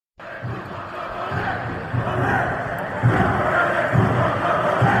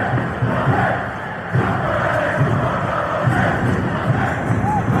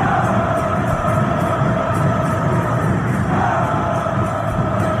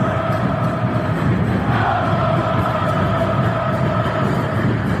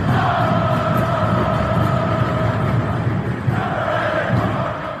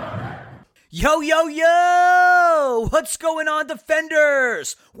What's going on,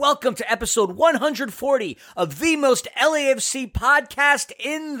 Defenders? Welcome to episode 140 of the most LAFC podcast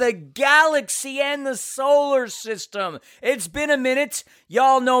in the galaxy and the solar system. It's been a minute.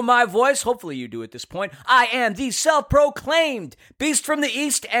 Y'all know my voice. Hopefully you do at this point. I am the self-proclaimed Beast from the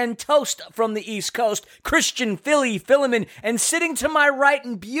East and Toast from the East Coast, Christian Philly Philemon, and sitting to my right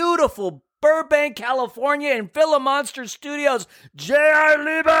in beautiful Burbank, California, in Philomonster Studios, J.I.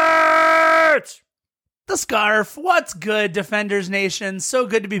 Liebert! The Scarf. What's good, Defenders Nation? So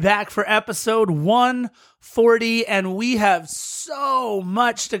good to be back for episode 140, and we have so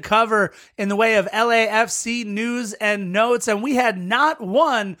much to cover in the way of LAFC news and notes, and we had not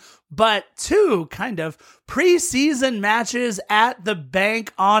one, but two kind of preseason matches at the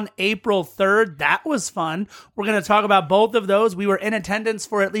Bank on April 3rd. That was fun. We're going to talk about both of those. We were in attendance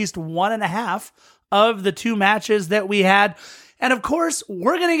for at least 1.5 of the two matches that we had. And of course,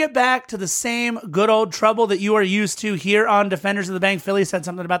 we're going to get back to the same good old trouble that you are used to here on Defenders of the Bank. Philly said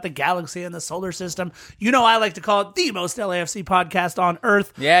something about the galaxy and the solar system. You know, I like to call it the most LAFC podcast on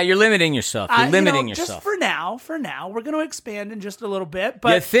earth. Yeah, you're limiting yourself. You're limiting yourself. Just for now, we're going to expand in just a little bit.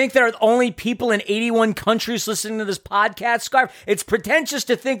 But you think there are only people in 81 countries listening to this podcast, Scarf? It's pretentious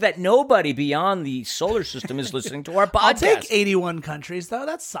to think that nobody beyond the solar system is listening to our podcast. I'll take 81 countries, though.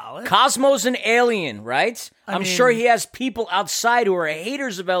 That's solid. Cosmo's an alien, right? I'm sure he has people outside who are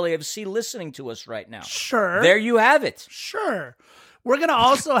haters of LAFC listening to us right now. Sure. There you have it. Sure. We're going to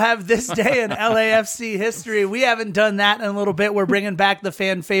also have this day in LAFC history. We haven't done that in a little bit. We're bringing back the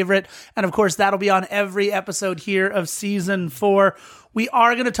fan favorite. And of course, that'll be on every episode here of season 4. We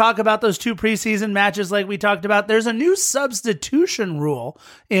are going to talk about those two preseason matches like we talked about. There's a new substitution rule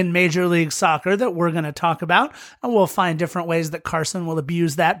in Major League Soccer that we're going to talk about, and we'll find different ways that Carson will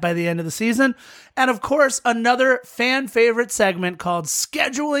abuse that by the end of the season. And of course, another fan favorite segment called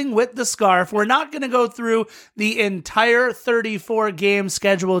Scheduling with the Scarf. We're not going to go through the entire 34 game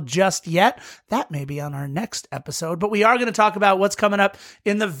schedule just yet. That may be on our next episode, but we are going to talk about what's coming up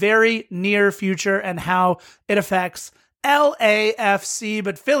in the very near future and how it affects LAFC.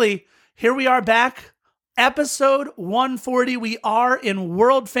 But Philly, here we are back, episode 140. We are in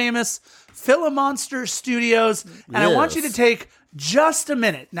world famous Philomonster Studios, and I want you to take just a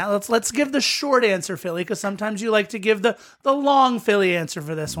minute. Now let's give the short answer, Philly, because sometimes you like to give the long Philly answer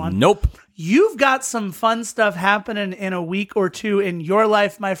for this one. Nope. You've got some fun stuff happening in a week or two in your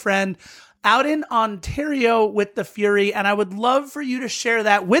life, my friend, out in Ontario with the Fury, and I would love for you to share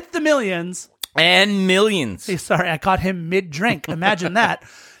that with the millions. And millions. Hey, sorry, I caught him mid-drink. Imagine that.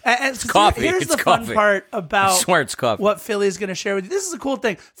 And it's coffee. Here's the fun part about I swear it's coffee. What Philly's going to share with you. This is a cool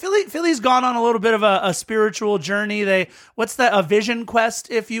thing. Philly's gone on a little bit of a spiritual journey. A vision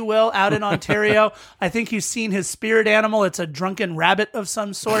quest, if you will, out in Ontario. I think you've seen his spirit animal. It's a drunken rabbit of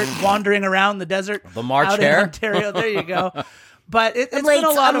some sort wandering around the desert. The March out hare. In Ontario. There you go. But it's been a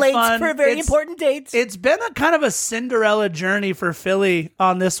lot of fun for a very important date. It's been a kind of a Cinderella journey for Philly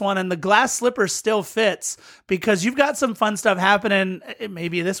on this one, and the glass slipper still fits because you've got some fun stuff happening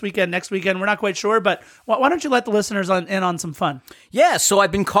maybe this weekend, next weekend. We're not quite sure, but why don't you let the listeners in on some fun? Yeah, so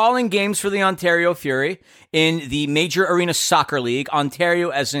I've been calling games for the Ontario Fury in the Major Arena Soccer League, Ontario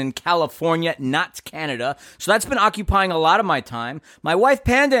as in California, not Canada. So that's been occupying a lot of my time. My wife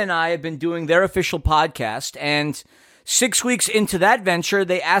Panda and I have been doing their official podcast, and 6 weeks into that venture,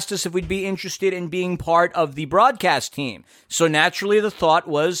 they asked us if we'd be interested in being part of the broadcast team. So naturally, the thought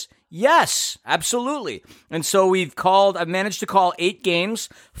was, yes, absolutely. And so I've managed to call 8 games,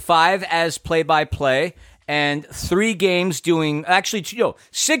 5 as play-by-play, and 3 games doing,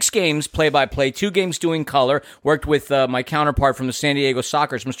 6 games play-by-play, 2 games doing color. Worked with my counterpart from the San Diego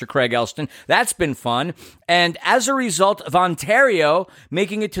Sockers, Mr. Craig Elston. That's been fun. And as a result of Ontario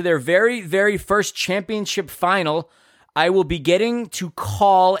making it to their very, very first championship final, I will be getting to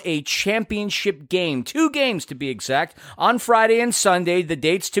call a championship game, 2 games to be exact, on Friday and Sunday. The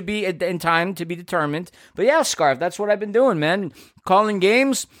dates to be in time to be determined. But yeah, Scarf, that's what I've been doing, man. Calling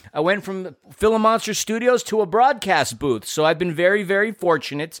games. I went from Philomonster Studios to a broadcast booth. So I've been very, very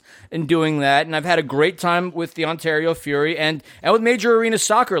fortunate in doing that. And I've had a great time with the Ontario Fury and with Major Arena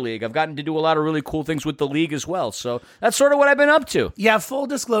Soccer League. I've gotten to do a lot of really cool things with the league as well. So that's sort of what I've been up to. Yeah, full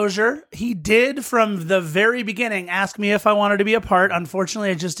disclosure, he did from the very beginning ask me if I wanted to be a part.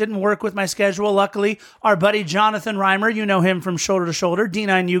 Unfortunately, it just didn't work with my schedule. Luckily, our buddy Jonathan Reimer, you know him from Shoulder to Shoulder,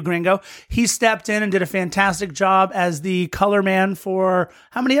 D9U Gringo, he stepped in and did a fantastic job as the color man for,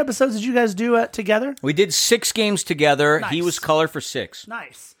 how many episodes did you guys do together? We did 6 games together. Nice. He was color for 6.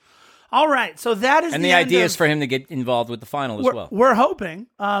 Nice. All right, so that is and the idea is for him to get involved with the final as well. We're hoping,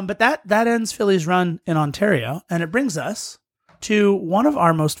 but that ends Philly's run in Ontario, and it brings us to one of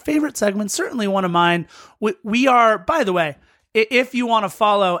our most favorite segments, certainly one of mine. We are, by the way, if you want to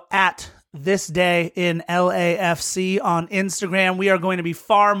follow at This Day in LAFC on Instagram, we are going to be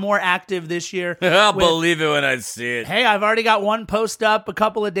far more active this year. I'll believe it when I see it. Hey, I've already got one post up a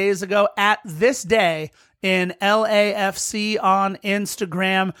couple of days ago at This Day in LAFC on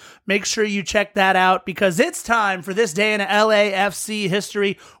Instagram. Make sure you check that out because it's time for This Day in LAFC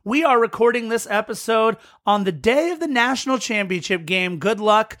history. We are recording this episode on the day of the national championship game. Good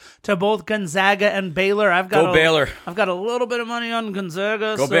luck to both Gonzaga and Baylor. Baylor. I've got a little bit of money on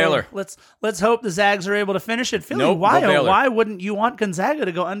Gonzaga. Go Baylor. Let's hope the Zags are able to finish it. Philly, Nope, why wouldn't you want Gonzaga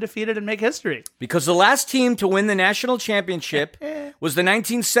to go undefeated and make history? Because the last team to win the national championship was the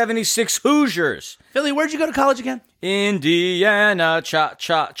 1976 Hoosiers. Philly, where'd you go to college again? Indiana,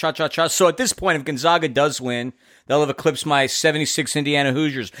 cha-cha-cha-cha. So at this point, if Gonzaga does win, they'll have eclipsed my 76 Indiana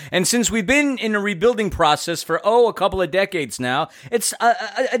Hoosiers. And since we've been in a rebuilding process for, a couple of decades now, it's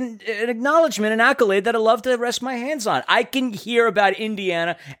an acknowledgement, an accolade that I love to rest my hands on. I can hear about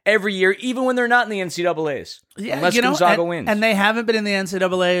Indiana every year, even when they're not in the NCAAs. Yeah, unless Gonzaga wins. And they haven't been in the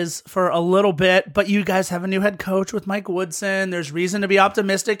NCAAs for a little bit, but you guys have a new head coach with Mike Woodson. There's reason to be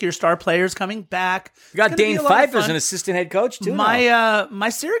optimistic. Your star player's coming back. You got Dane Fife as an assistant head coach, too. My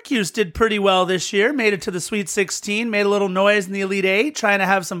Syracuse did pretty well this year. Made it to the Sweet 16, made a little noise in the Elite Eight, trying to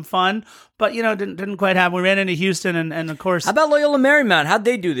have some fun. But, didn't quite happen. We ran into Houston, and of course... How about Loyola Marymount? How'd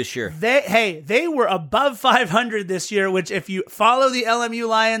they do this year? They were above 500 this year, which if you follow the LMU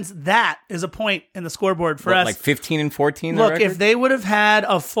Lions, that is a point in the scoreboard for us. Like 15 and 14? Look, if they would have had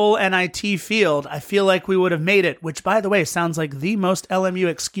a full NIT field, I feel like we would have made it, which, by the way, sounds like the most LMU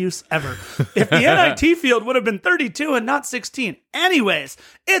excuse ever. If the NIT field would have been 32 and not 16. Anyways,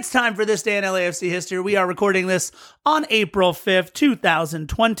 it's time for This Day in LAFC history. We are recording this on April 5th,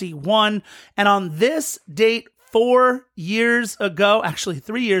 2021. And on this date, 4 years ago, actually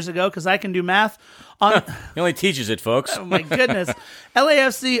 3 years ago, because I can do math. He only teaches it, folks. Oh, my goodness.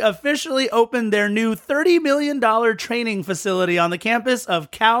 LAFC officially opened their new $30 million training facility on the campus of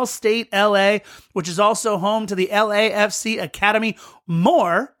Cal State LA, which is also home to the LAFC Academy.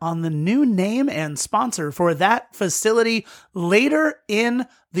 More on the new name and sponsor for that facility later in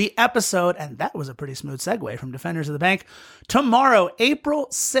the episode. And that was a pretty smooth segue from Defenders of the Bank. Tomorrow, April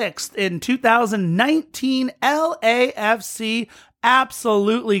 6th in 2019, LAFC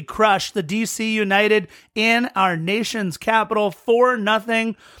absolutely crushed the DC United in our nation's capital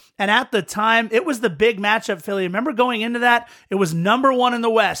 4-0. And at the time, it was the big matchup, Philly. Remember going into that? It was number 1 in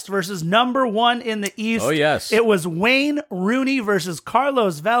the West versus number 1 in the East. Oh, yes. It was Wayne Rooney versus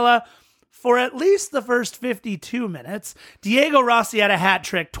Carlos Vela. For at least the first 52 minutes, Diego Rossi had a hat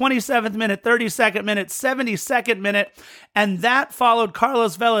trick, 27th minute, 32nd minute, 72nd minute, and that followed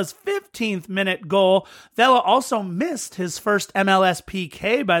Carlos Vela's 15th minute goal. Vela also missed his first MLS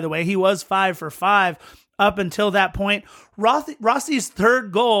PK, by the way. He was 5 for 5 up until that point. Rossi's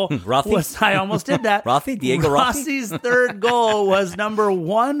third goal was, I almost did that. Diego Rossi? Rossi's third goal was number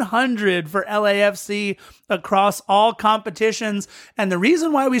 100 for LAFC across all competitions. And the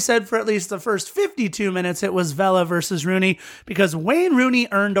reason why we said for at least the first 52 minutes it was Vela versus Rooney, because Wayne Rooney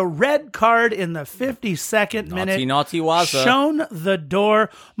earned a red card in the 52nd minute. Naughty Waza. Shown the door.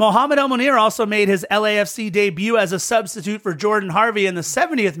 Mohamed El Munir also made his LAFC debut as a substitute for Jordan Harvey in the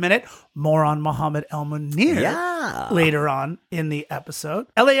 70th minute. More on Mohamed El Munir later on in the episode.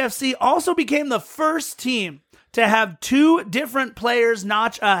 LAFC also became the first team to have 2 different players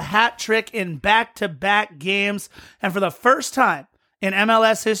notch a hat trick in back-to-back games. And for the first time in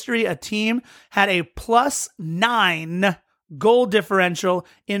MLS history, a team had a +9 goal differential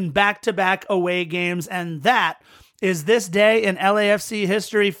in back-to-back away games. And that is This Day in LAFC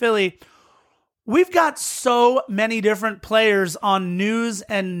history. Philly, we've got so many different players on news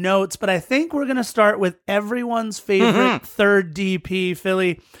and notes, but I think we're going to start with everyone's favorite third DP,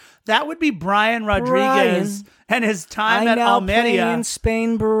 Philly. That would be Brian Rodriguez and his time at Almeria. In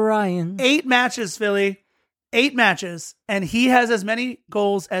Spain, Brian. 8 matches, Philly. 8 matches, and he has as many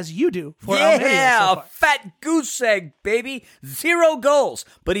goals as you do for Almeria so far. A fat goose egg, baby. 0 goals.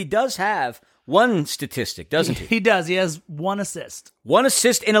 But he does have one statistic, doesn't he? He does. He has 1 assist. 1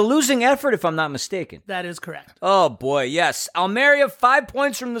 assist in a losing effort, if I'm not mistaken. That is correct. Oh, boy, yes. Almeria, 5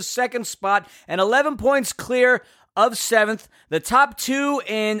 points from the second spot and 11 points clear of 7th. The top 2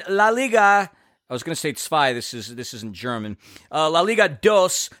 in La Liga. I was going to say Zwei. This isn't German. La Liga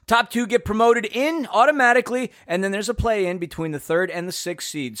Dos. Top 2 get promoted in automatically, and then there's a play-in between the 3rd and the 6th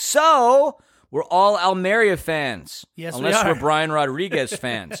seed. So we're all Almeria fans. Yes, unless we are. We're Brian Rodriguez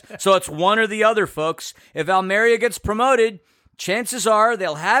fans. So it's one or the other, folks. If Almeria gets promoted, chances are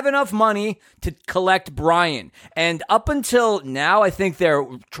they'll have enough money to collect Brian. And up until now, I think their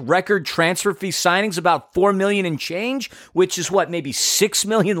record transfer fee signings about $4 million and change, which is maybe $6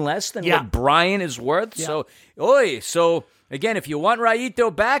 million less than what Brian is worth. Yeah. So again, if you want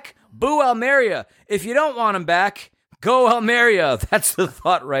Rayito back, boo Almeria. If you don't want him back, go Almeria. That's the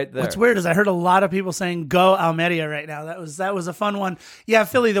thought right there. What's weird is I heard a lot of people saying go Almeria right now. That was a fun one. Yeah,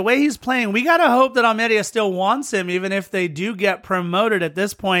 Philly, the way he's playing, we got to hope that Almeria still wants him, even if they do get promoted at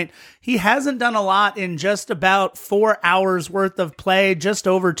this point. He hasn't done a lot in just about 4 hours worth of play, just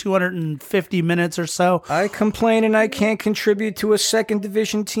over 250 minutes or so. I complain and I can't contribute to a second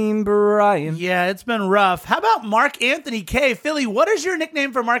division team, Brian. Yeah, it's been rough. How about Mark Anthony Kaye? Philly, what is your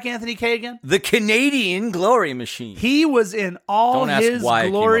nickname for Mark Anthony Kaye again? The Canadian Glory Machine. He was in all his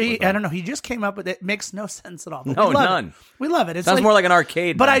glory. I don't know. He just came up with it. Makes no sense at all. No, none. We love it. It sounds more like an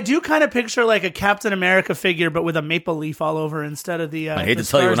arcade. But I do kind of picture like a Captain America figure, but with a maple leaf all over instead of the. I hate to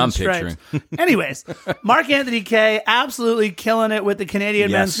tell you what I'm picturing. Anyways, Mark Anthony Kaye absolutely killing it with the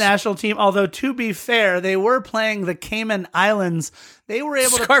Canadian men's national team. Although to be fair, they were playing the Cayman Islands. They were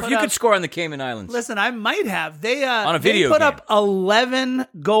able to Scarf, you could score on the Cayman Islands. Listen, I might have. They on a video they put game. up 11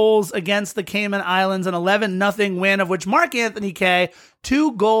 goals against the Cayman Islands, an 11-0 win, of which Mark Anthony Kaye,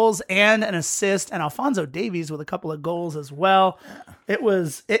 2 goals and an assist, and Alphonso Davies with a couple of goals as well. It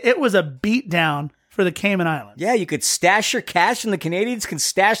was a beatdown for the Cayman Islands. Yeah, you could stash your cash, and the Canadians can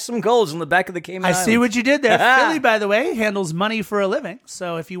stash some goals in the back of the Cayman Islands. I see what you did there. Philly, by the way, handles money for a living,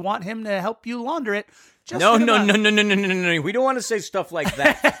 so if you want him to help you launder it, No. We don't want to say stuff like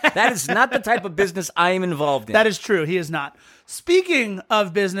that. That is not the type of business I am involved in. That is true. He is not. Speaking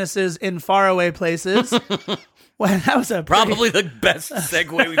of businesses in faraway places, well, that was probably the best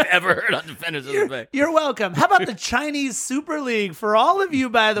segue we've ever heard on Defenders of the Bay. You're welcome. How about the Chinese Super League? For all of you,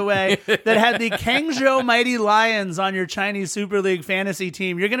 by the way, that had the Guangzhou Mighty Lions on your Chinese Super League fantasy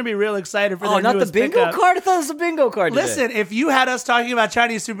team, you're going to be real excited for their not newest the bingo pickup. card? I thought it was the bingo card today. Listen, if you had us talking about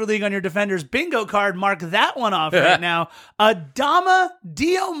Chinese Super League on your Defenders bingo card, mark that one off right now. Adama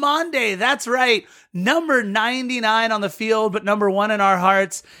Diomande, that's right. Number 99 on the field, but number 1 in our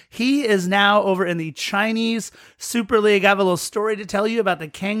hearts. He is now over in the Chinese Super League. I have a little story to tell you about the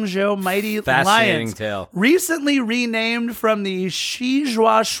Guangzhou Mighty Fascinating Lions. Tale. Recently renamed from the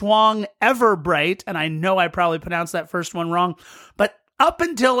Shijiazhuang Everbright, and I know I probably pronounced that first one wrong, but up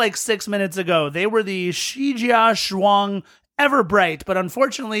until like 6 minutes ago, they were the Shijiazhuang Everbright, but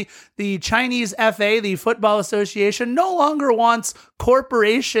unfortunately, the Chinese FA, the Football Association, no longer wants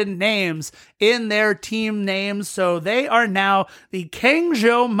corporation names in their team names, so they are now the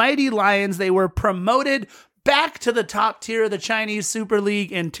Guangzhou Mighty Lions. They were promoted back to the top tier of the Chinese Super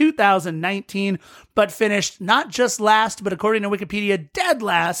League in 2019, but finished not just last, but according to Wikipedia, dead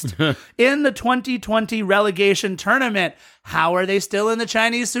last in the 2020 relegation tournament. How are they still in the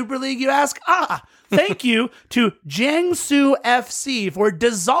Chinese Super League, you ask? Thank you to Jiangsu FC for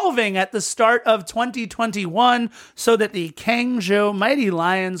dissolving at the start of 2021 so that the Guangzhou Mighty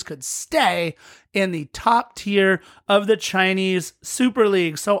Lions could stay in the top tier of the Chinese Super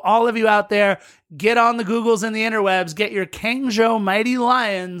League. So all of you out there, get on the Googles and the interwebs, get your Guangzhou Mighty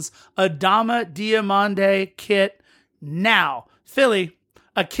Lions Adama Diomande kit now. Philly,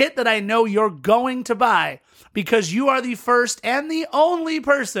 a kit that I know you're going to buy because you are the first and the only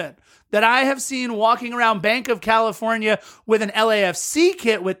person that I have seen walking around Bank of California with an LAFC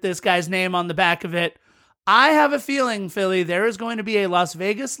kit with this guy's name on the back of it. I have a feeling, Philly, there is going to be a Las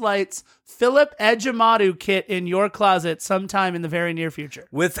Vegas Lights Philip Ejimadu kit in your closet sometime in the very near future.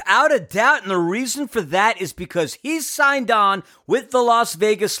 Without a doubt, and the reason for that is because he's signed on with the Las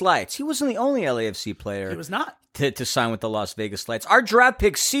Vegas Lights. He wasn't the only LAFC player. He was not. To sign with the Las Vegas Lights. Our draft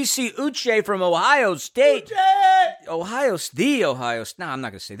pick, CC Uche from Ohio State. No, I'm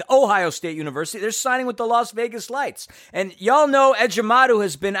not going to say the Ohio State University. They're signing with the Las Vegas Lights. And y'all know Ejimadu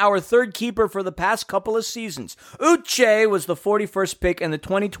has been our third keeper for the past couple of seasons. Uche was the 41st pick in the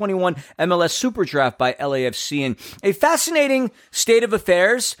 2021 MLS Super Draft by LAFC. And a fascinating state of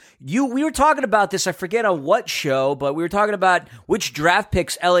affairs. We were talking about this, I forget on what show, but we were talking about which draft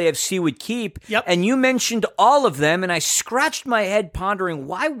picks LAFC would keep. Yep. And you mentioned all of them, and I scratched my head pondering,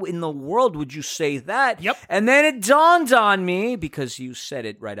 why in the world would you say that? Yep. And then it dawned on me, because you said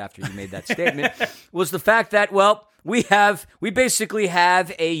it right after you made that statement, was the fact that, well, we basically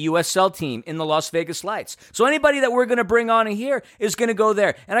have a USL team in the Las Vegas Lights. So anybody that we're going to bring on here is going to go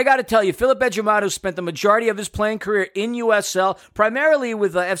there. And I got to tell you, Philip Ejimadu spent the majority of his playing career in USL, primarily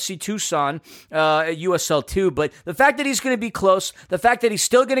with FC Tucson, USL 2. But the fact that he's going to be close, the fact that he's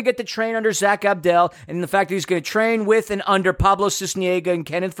still going to get to train under Zach Abdel, and the fact that he's going to train with and under Pablo Cisniega and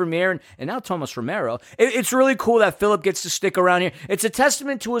Kenneth Vermeer and now Thomas Romero, it's really cool that Philip gets to stick around here. It's a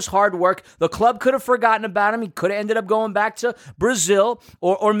testament to his hard work. The club could have forgotten about him. He could have ended up going back to Brazil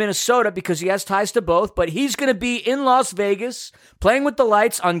or Minnesota because he has ties to both, but he's going to be in Las Vegas playing with the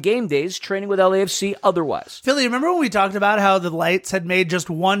Lights on game days, training with LAFC otherwise. Philly, remember when we talked about how the Lights had made just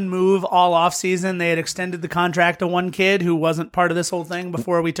one move all offseason? They had extended the contract to one kid who wasn't part of this whole thing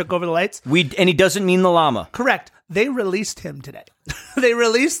before we took over the Lights? And he doesn't mean the llama. Correct. They released him today. They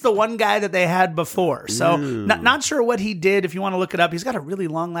released the one guy that they had before. So not sure what he did. If you want to look it up, he's got a really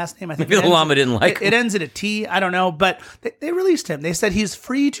long last name. I think maybe the llama didn't like him. It ends in a T. I don't know. But they released him. They said he's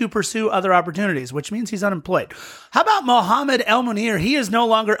free to pursue other opportunities, which means he's unemployed. How about Mohamed El Munir? He is no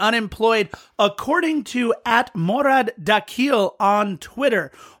longer unemployed, according to @Morad on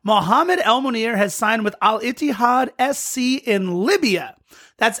Twitter. Mohamed El Munir has signed with Al Ittihad SC in Libya.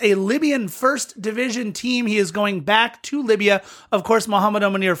 That's a Libyan first division team. He is going back to Libya. Of course, Mohamed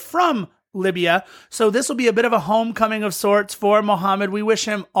El Munir from Libya. So this will be a bit of a homecoming of sorts for Mohamed. We wish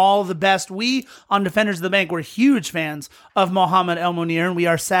him all the best. We on Defenders of the Bank, we're huge fans of Mohamed El Munir, and we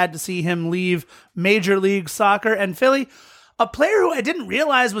are sad to see him leave Major League Soccer. And Philly, a player who I didn't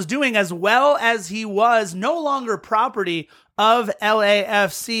realize was doing as well as he was, no longer property of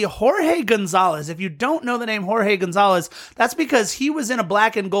LAFC, Jorge Gonzalez. If you don't know the name Jorge Gonzalez, that's because he was in a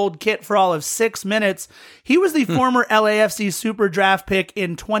black and gold kit for all of 6 minutes. He was the former LAFC Super Draft pick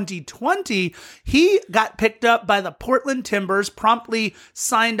in 2020. He got picked up by the Portland Timbers, promptly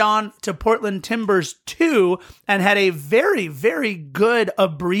signed on to Portland Timbers 2, and had a very, very good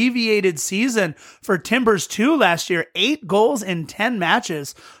abbreviated season for Timbers 2 last year. 8 goals in 10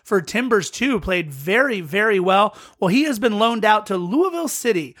 matches for Timbers 2. Played very, very well. Well, he has been loaned out to Louisville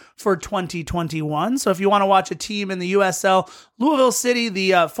City for 2021. So if you want to watch a team in the USL, Louisville City,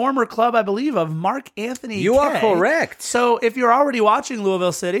 the former club, I believe, of Mark Anthony You are correct. So if you're already watching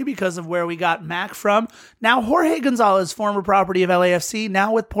Louisville City because of where we got Mac from, now Jorge Gonzalez, former property of LAFC,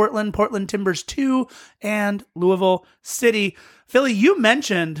 now with Portland Timbers 2 and Louisville City. Philly, you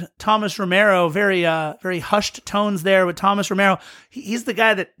mentioned Thomas Romero, very hushed tones there with Thomas Romero. He's the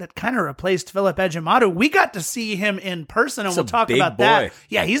guy that kind of replaced Philip Ejimadu. We got to see him in person, and we'll talk about that.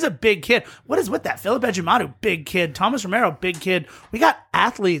 Yeah, he's a big kid. What is with that? Philip Ejimadu, big kid. Thomas Romero, big kid. We got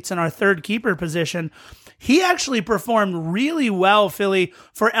athletes in our third keeper position. He actually performed really well, Philly,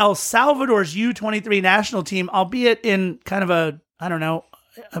 for El Salvador's U23 national team, albeit in kind of a, I don't know,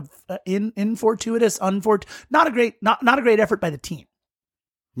 fortuitous, not a great effort by the team.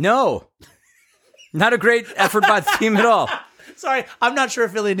 No, not a great effort by the team at all. Sorry, I'm not sure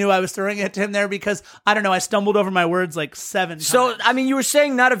if Philly knew I was throwing it to him there because, I don't know, I stumbled over my words like 7 times. So, I mean, you were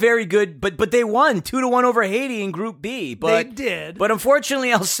saying not a very good, but they won 2-1 over Haiti in Group B. But, they did. But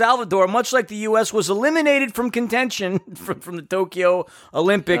unfortunately, El Salvador, much like the U.S., was eliminated from contention from the Tokyo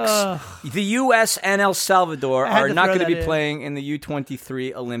Olympics. The U.S. and El Salvador are not going to be playing in the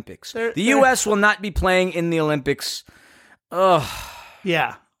U23 Olympics. The U.S. will not be playing in the Olympics.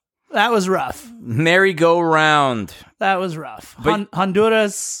 Yeah. That was rough. Merry-go-round. That was rough.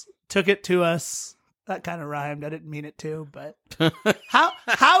 Honduras took it to us. That kind of rhymed. I didn't mean it to, but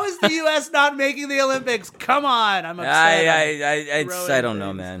how is the U.S. not making the Olympics? Come on, I'm upset. I don't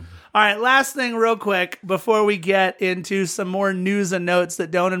know, man. All right, last thing real quick before we get into some more news and notes that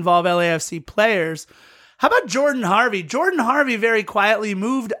don't involve LAFC players. How about Jordan Harvey? Jordan Harvey very quietly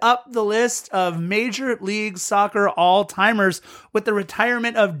moved up the list of Major League Soccer all-timers with the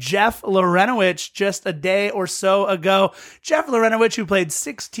retirement of Jeff Larentowicz just a day or so ago. Jeff Larentowicz, who played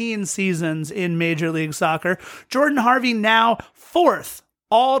 16 seasons in Major League Soccer. Jordan Harvey now 4th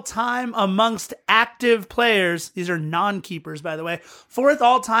all-time amongst active players. These are non-keepers, by the way. 4th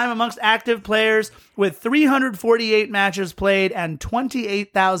all-time amongst active players with 348 matches played and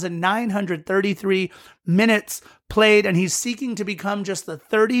 28,933 minutes played, and he's seeking to become just the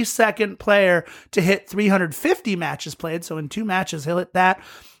 32nd player to hit 350 matches played. So in 2 matches, he'll hit that.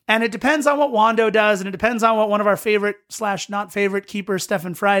 And it depends on what Wando does, and it depends on what one of our favorite/not favorite keepers,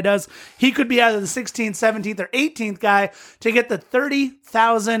 Stefan Fry, does. He could be either the 16th, 17th, or 18th guy to get the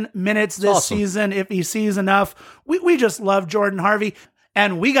 30,000 minutes this season if he sees enough. We just love Jordan Harvey,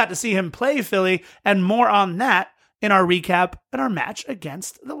 and we got to see him play, Philly, and more on that in our recap and our match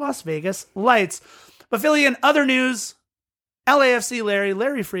against the Las Vegas Lights. But Philly, in other news, LAFC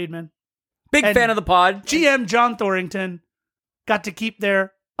Larry Friedman, Big And fan of the pod. GM John Thorrington got to keep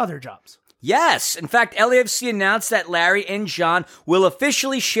their other jobs. Yes. In fact, LAFC announced that Larry and John will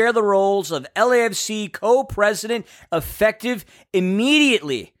officially share the roles of LAFC co-president effective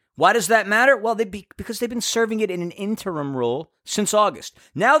immediately. Why does that matter? Well, because they've been serving it in an interim role since August.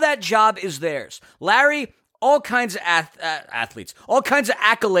 Now that job is theirs. Larry, all kinds of athletes, all kinds of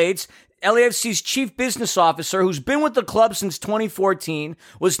accolades. LAFC's chief business officer, who's been with the club since 2014,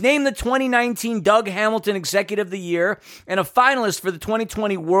 was named the 2019 Doug Hamilton Executive of the Year and a finalist for the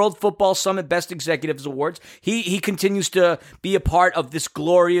 2020 World Football Summit Best Executives Awards. He continues to be a part of this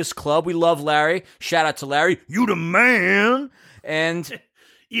glorious club. We love Larry. Shout out to Larry. You the man. And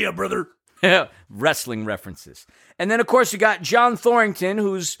yeah, brother. Wrestling references. And then, of course, you got John Thorrington,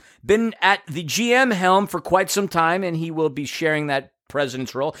 who's been at the GM helm for quite some time, and he will be sharing that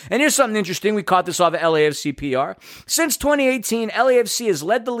president's role. And here's something interesting. We caught this off of LAFC PR. Since 2018, LAFC has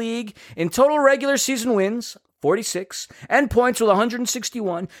led the league in total regular season wins, 46, and points with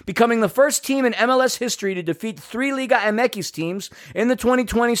 161, becoming the first team in MLS history to defeat 3 Liga MX teams in the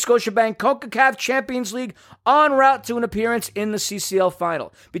 2020 Scotiabank CONCACAF Champions League en route to an appearance in the CCL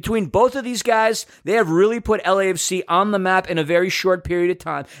final. Between both of these guys, they have really put LAFC on the map in a very short period of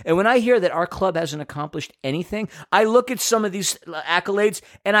time. And when I hear that our club hasn't accomplished anything, I look at some of these accolades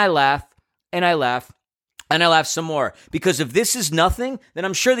and I laugh, and I laugh. And I laugh some more, because if this is nothing, then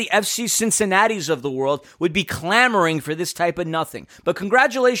I'm sure the FC Cincinnatis of the world would be clamoring for this type of nothing. But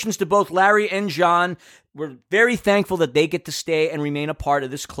congratulations to both Larry and John. We're very thankful that they get to stay and remain a part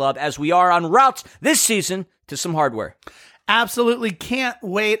of this club as we are en route this season to some hardware. Absolutely can't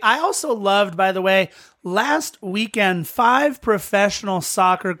wait. I also loved, by the way, last weekend, 5 professional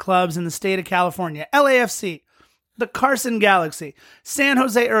soccer clubs in the state of California, LAFC, the Carson Galaxy, San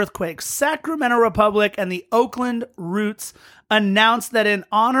Jose Earthquakes, Sacramento Republic, and the Oakland Roots announced that in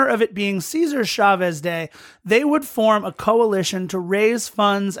honor of it being Cesar Chavez Day, they would form a coalition to raise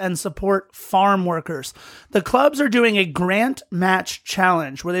funds and support farm workers. The clubs are doing a grant match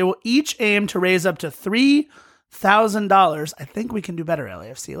challenge where they will each aim to raise up to $3,000. I think we can do better,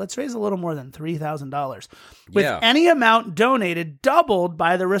 LAFC. Let's raise a little more than $3,000. With any amount donated doubled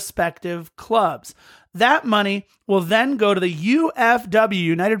by the respective clubs. That money will then go to the UFW,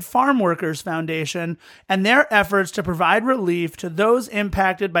 United Farm Workers Foundation, and their efforts to provide relief to those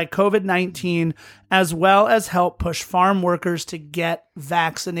impacted by COVID-19, as well as help push farm workers to get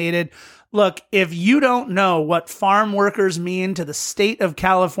vaccinated. Look, if you don't know what farm workers mean to the state of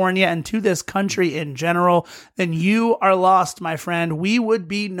California and to this country in general, then you are lost, my friend. We would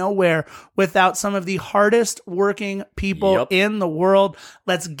be nowhere without some of the hardest working people in the world.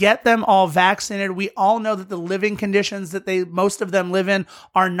 Let's get them all vaccinated. We all know that the living conditions that most of them live in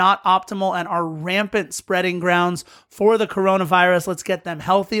are not optimal and are rampant spreading grounds for the coronavirus. Let's get them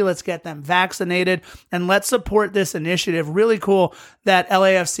healthy. Let's get them vaccinated, and let's support this initiative. Really cool that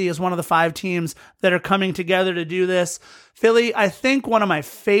LAFC is one of the 5 teams that are coming together to do this. Philly, I think one of my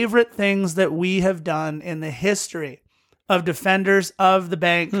favorite things that we have done in the history of Defenders of the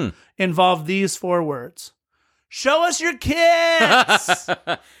Bank involved these 4 words. Show us your kids!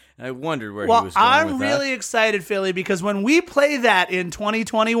 I wondered where he was going with that. I'm really excited, Philly, because when we play that in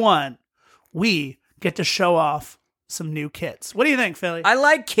 2021, we get to show off some new kits. What do you think, Philly? I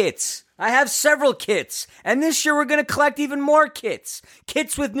like kits. I have several kits. And this year we're going to collect even more kits.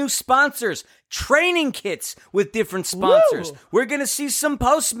 Kits with new sponsors. Training kits with different sponsors. Woo! We're going to see some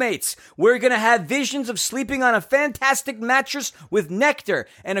Postmates. We're going to have visions of sleeping on a fantastic mattress with Nectar.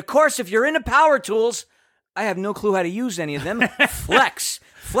 And of course, if you're into power tools, I have no clue how to use any of them. Flex.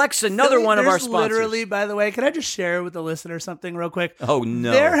 Flex, another Philly, one of our there's sponsors. Literally, by the way, can I just share with the listener something real quick? Oh,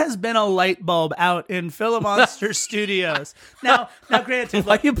 no. There has been a light bulb out in Philomonster Studios. Now, granted,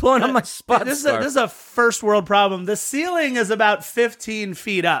 why are you blowing up my spot? This is a first world problem. The ceiling is about 15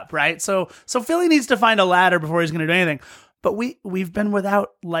 feet up, right? So Philly needs to find a ladder before he's going to do anything. But we've been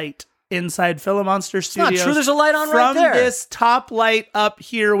without light inside Philomonster Studios. Not true. There's a light on right there. From this top light up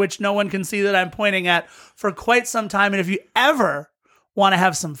here, which no one can see that I'm pointing at, for quite some time. And if you ever want to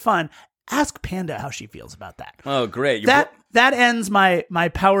have some fun, ask Panda how she feels about that. Oh, great. That ends my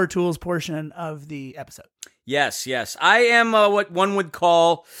power tools portion of the episode. Yes. I am what one would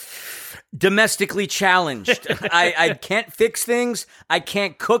call domestically challenged. I can't fix things. I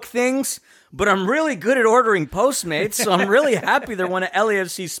can't cook things. But I'm really good at ordering Postmates, so I'm really happy they're one of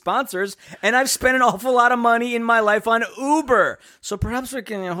LAFC's sponsors, and I've spent an awful lot of money in my life on Uber. So perhaps we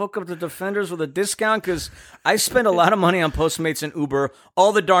can hook up the Defenders with a discount, because I spend a lot of money on Postmates and Uber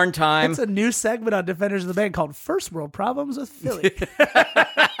all the darn time. It's a new segment on Defenders of the Bank called First World Problems with Philly.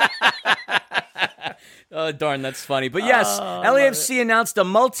 Oh, darn, that's funny. But yes, LAFC announced a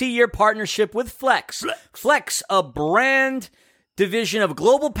multi-year partnership with Flex. Flex, a brand division of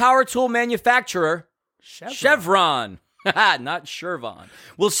global power tool manufacturer Chevron. Not Shervon.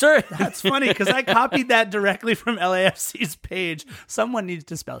 Well, sir, that's funny because I copied that directly from LAFC's page. Someone needs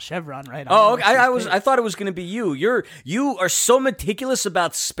to spell Chevron right. Oh, okay. I thought it was going to be you. You are so meticulous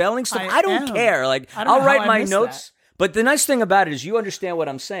about spelling stuff. I don't care. Like I'll write my notes. That. But the nice thing about it is you understand what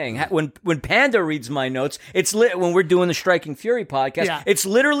I'm saying. When Panda reads my notes, it's when we're doing the Striking Fury podcast, it's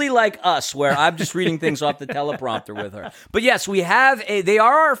literally like us, where I'm just reading things off the teleprompter with her. But yes, they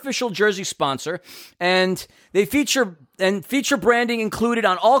are our official jersey sponsor, and they feature branding included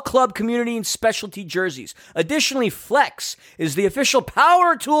on all club, community, and specialty jerseys. Additionally, Flex is the official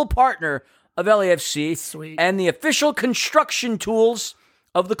power tool partner of LAFC. Sweet. And the official construction tools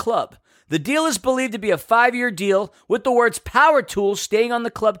of the club. The deal is believed to be a 5-year deal, with the words power tools staying on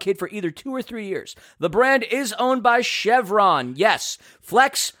the club kit for either 2 or 3 years. The brand is owned by Chevron. Yes,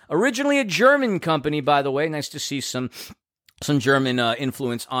 Flex, originally a German company, by the way. Nice to see some German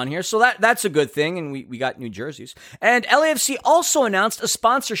influence on here. So that's a good thing, and we got new jerseys. And LAFC also announced a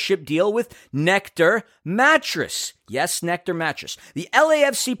sponsorship deal with Nectar Mattress. Yes, Nectar Mattress. The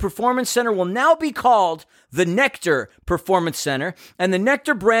LAFC Performance Center will now be called the Nectar Performance Center, and the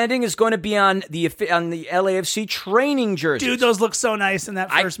Nectar branding is going to be on the LAFC training jerseys. Dude, those look so nice in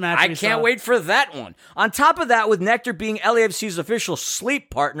that first match. I can't wait for that one. On top of that, with Nectar being LAFC's official sleep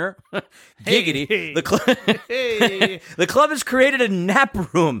partner, giggity, the club has created a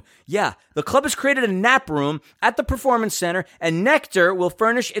nap room. Yeah, the club has created a nap room at the Performance Center, and Nectar will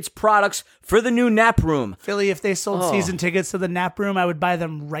furnish its products for the new nap room. Philly, if they sold season tickets to the nap room, I would buy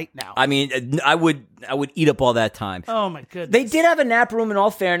them right now. I mean, I would eat up all that time. Oh my goodness. They did have a nap room, in all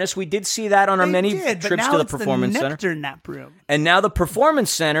fairness. We did see that on our many trips to the Performance Center. Nectar nap room. And now the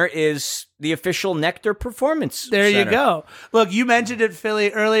Performance Center is the official Nectar Performance Center. There you go. Look, you mentioned it,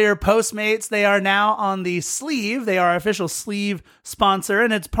 Philly, earlier. Postmates, they are now on the sleeve. They are our official sleeve sponsor,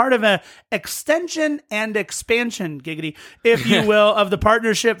 and it's part of an extension and expansion, giggity, if you will, of the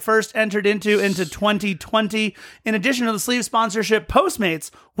partnership first entered into 2020. In addition to the sleeve sponsorship, Postmates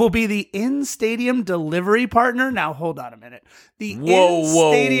will be the in-stadium delivery partner. Now, hold on a minute. The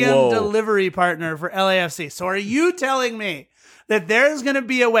in-stadium delivery partner for LAFC. So are you telling me that there's going to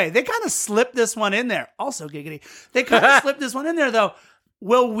be a way? They kind of slipped this one in there. Also, giggity. They kind of slipped this one in there, though.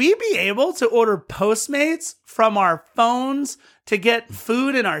 Will we be able to order Postmates from our phones to get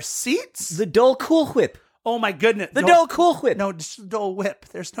food in our seats? The Dole Cool Whip. Oh my goodness. The Dole Cool Whip. No, just Dole Whip.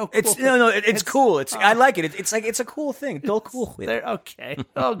 There's no cool Whip. No, it's cool. I like it. It's like, it's a cool thing. Dole Cool Whip. Okay.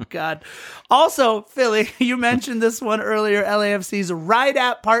 Oh God. Also, Philly, you mentioned this one earlier. LAFC's ride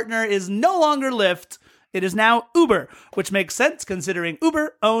app partner is no longer Lyft. It is now Uber, which makes sense considering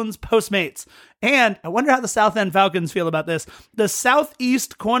Uber owns Postmates. And I wonder how the South End Falcons feel about this. The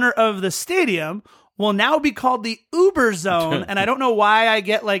southeast corner of the stadium will now be called the Uber Zone. And I don't know why I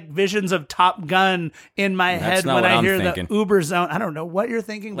get like visions of Top Gun in my head when I hear the Uber Zone. I don't know what you're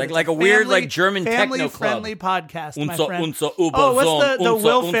thinking. Like a weird like German techno club. Family-friendly podcast, my friend. Uber what's the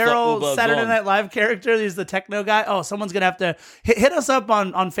Will Ferrell Uber Saturday Zone. Night Live character? He's the techno guy. Oh, someone's going to have to hit us up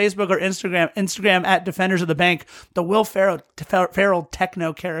on Facebook or Instagram at Defenders of the Bank. The Will Ferrell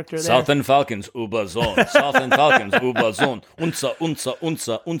techno character there. South End Falcons, Uber Zone. South End Falcons, Uber Zone. Unser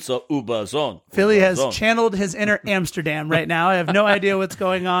Uber Zone. Philly has channeled his inner Amsterdam right now. I have no idea what's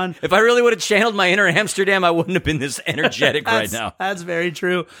going on. If I really would have channeled my inner Amsterdam, I wouldn't have been this energetic right now. That's very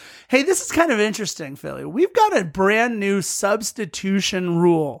true. Hey, this is kind of interesting, Philly. We've got a brand new substitution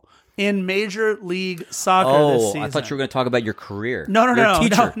rule in Major League Soccer this season. I thought you were going to talk about your career. No.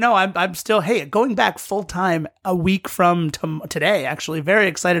 I'm still, going back full time a week from today, actually. Very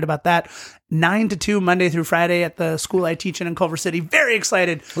excited about that. 9 to 2, Monday through Friday at the school I teach in Culver City. Very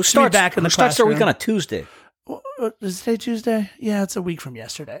excited to be back in the classroom. Starts our week on a Tuesday. Is today Tuesday? Yeah, it's a week from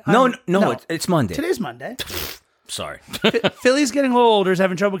yesterday. No, it's Monday. Today's Monday. Sorry. Philly's getting a little older, is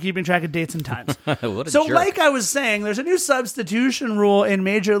having trouble keeping track of dates and times. So jerk. Like I was saying, there's a new substitution rule in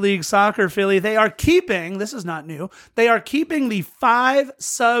Major League Soccer, Philly. They are keeping, this is not new, they are keeping the 5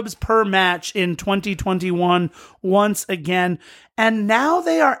 subs per match in 2021 once again. And now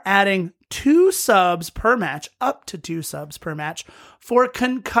they are adding 2 subs per match, up to 2 subs per match, for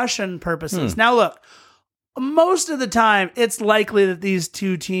concussion purposes. Now look, most of the time, it's likely that let's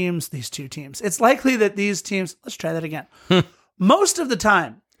try that again. Most of the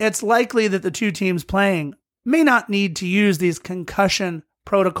time, it's likely that the 2 teams playing may not need to use these concussion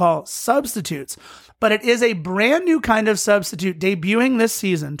protocol substitutes, but it is a brand new kind of substitute debuting this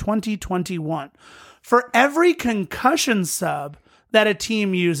season, 2021. For every concussion sub, that a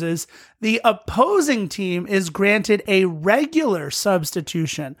team uses, the opposing team is granted a regular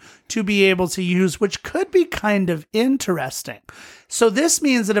substitution to be able to use, which could be kind of interesting. So this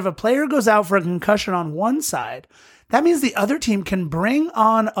means that if a player goes out for a concussion on one side, that means the other team can bring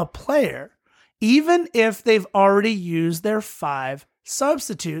on a player, even if they've already used their 5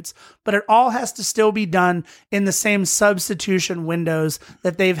 substitutes, but it all has to still be done in the same substitution windows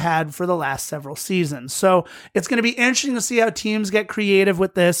that they've had for the last several seasons. So it's going to be interesting to see how teams get creative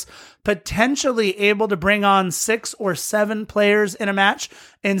with this, potentially able to bring on 6 or 7 players in a match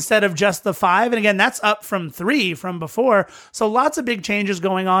instead of just the 5. And again, that's up from 3 from before. So lots of big changes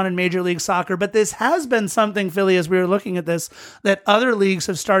going on in Major League Soccer, but this has been something, Philly, as we were looking at this, that other leagues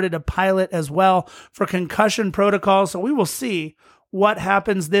have started to pilot as well for concussion protocols. So we will see what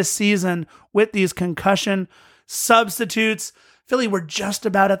happens this season with these concussion substitutes. Philly, we're just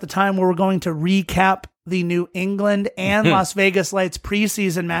about at the time where we're going to recap the New England and Las Vegas Lights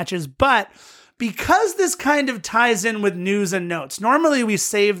preseason matches. But because this kind of ties in with news and notes, normally we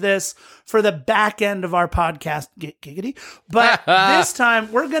save this for the back end of our podcast, giggity. But this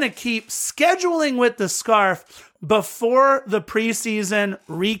time we're going to keep scheduling with the scarf before the preseason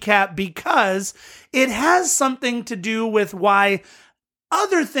recap because it has something to do with why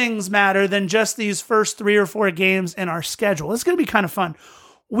other things matter than just these first 3 or 4 games in our schedule. It's going to be kind of fun.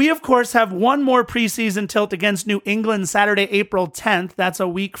 We, of course, have one more preseason tilt against New England Saturday, April 10th. That's a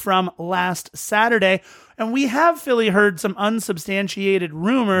week from last Saturday. And we have, Philly, heard some unsubstantiated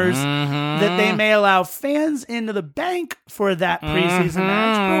rumors that they may allow fans into the bank for that preseason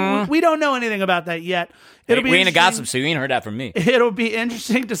match. But we don't know anything about that yet. We ain't a gossip, so you ain't heard that from me. It'll be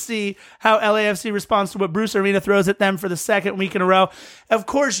interesting to see how LAFC responds to what Bruce Arena throws at them for the second week in a row. Of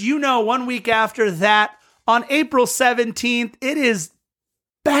course, 1 week after that, on April 17th, it is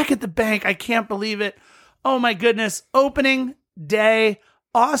back at the bank. I can't believe it. Oh my goodness. Opening day.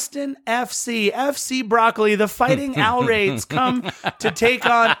 Austin FC Broccoli, the Fighting Owl Raids come to take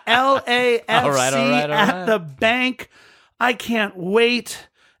on LAFC at the bank. I can't wait.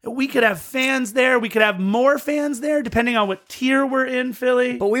 We could have fans there. We could have more fans there, depending on what tier we're in,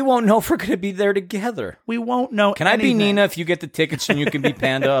 Philly. But we won't know if we're going to be there together. We won't know Can anything. I be Nina if you get the tickets and you can be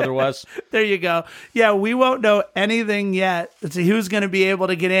Panda otherwise? There you go. Yeah, we won't know anything yet. Let's see who's going to be able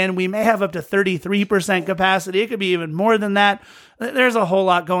to get in. We may have up to 33% capacity. It could be even more than that. There's a whole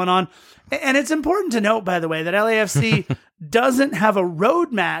lot going on. And it's important to note, by the way, that LAFC doesn't have a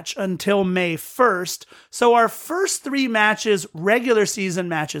road match until May 1st. So our first 3 matches, regular season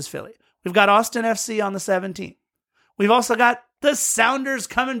matches, Philly. We've got Austin FC on the 17th. We've also got the Sounders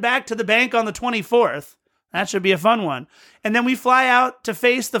coming back to the bank on the 24th. That should be a fun one. And then we fly out to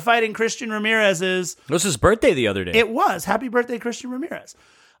face the Fighting Christian Ramirez's. It was his birthday the other day. It was. Happy birthday, Christian Ramirez.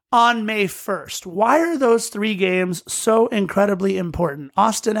 On May 1st. Why are those 3 games so incredibly important?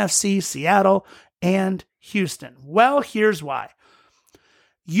 Austin FC, Seattle, and Houston. Well, here's why.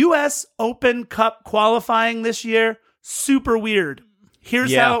 U.S. Open Cup qualifying this year, super weird.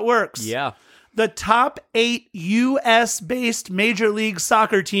 Here's how it works. Yeah. The top 8 U.S.-based Major League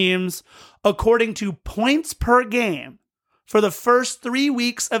Soccer teams, according to points per game, for the first 3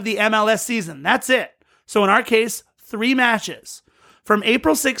 weeks of the MLS season. That's it. So in our case, 3 matches. From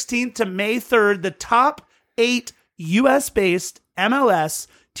April 16th to May 3rd, the top 8 U.S.-based MLS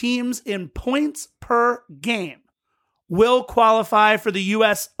teams in points per game will qualify for the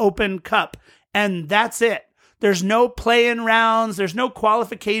U.S. Open Cup. And that's it. There's no play-in rounds. There's no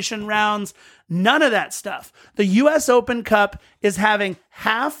qualification rounds. None of that stuff. The U.S. Open Cup is having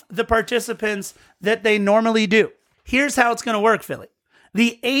half the participants that they normally do. Here's how it's going to work, Philly.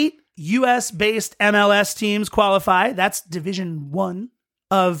 The 8 U.S.-based MLS teams qualify. That's Division 1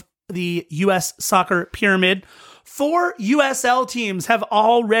 of the U.S. soccer pyramid. 4 USL teams have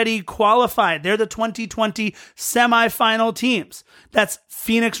already qualified. They're the 2020 semifinal teams. That's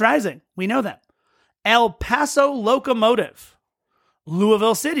Phoenix Rising. We know them. El Paso Locomotive.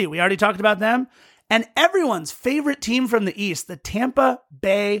 Louisville City. We already talked about them. And everyone's favorite team from the East, the Tampa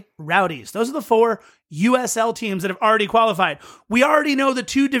Bay Rowdies. Those are the 4 USL teams that have already qualified. We already know the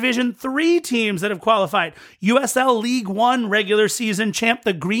 2 Division 3 teams that have qualified. USL League One regular season champ,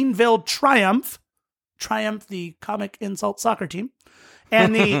 the Greenville Triumph, the comic insult soccer team,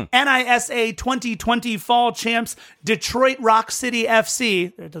 and the NISA 2020 fall champs, Detroit Rock City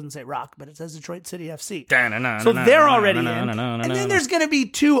FC. It doesn't say rock, but it says Detroit City FC. So they're already in. And then there's going to be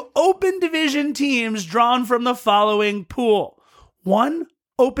 2 open division teams drawn from the following pool. 1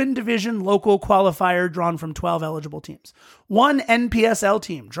 open division local qualifier drawn from 12 eligible teams, 1 NPSL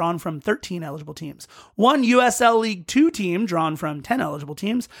team drawn from 13 eligible teams, 1 USL League 2 team drawn from 10 eligible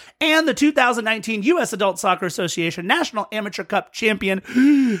teams, and the 2019 U.S. Adult Soccer Association National Amateur Cup champion,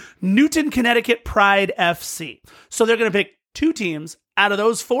 Newton, Connecticut Pride FC. So they're going to pick 2 teams out of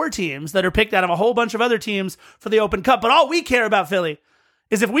those 4 teams that are picked out of a whole bunch of other teams for the Open Cup. But all we care about, Philly,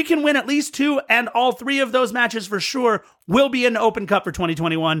 is if we can win at least 2 and all 3 of those matches for sure, we'll be in the Open Cup for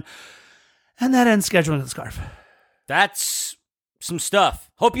 2021. And that ends scheduling the scarf. That's some stuff.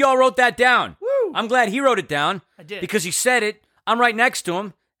 Hope you all wrote that down. Woo. I'm glad he wrote it down. I did. Because he said it. I'm right next to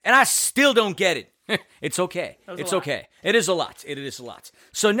him, and I still don't get it. It's okay. It's okay. It is a lot. It is a lot.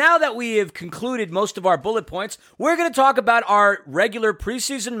 So now that we have concluded most of our bullet points, we're going to talk about our regular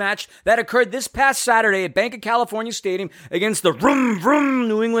preseason match that occurred this past Saturday at Bank of California Stadium against the Vroom Vroom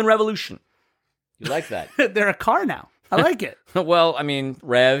New England Revolution. You like that? They're a car now. I like it. Well, I mean,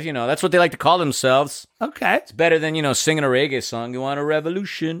 Rev, that's what they like to call themselves. Okay. It's better than, singing a reggae song. You want a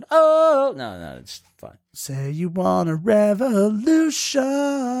revolution? Oh, no, it's fine. Say you want a revolution.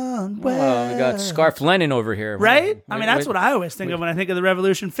 Well, we got Scarf Lennon over here. Right? That's what I always think of when I think of the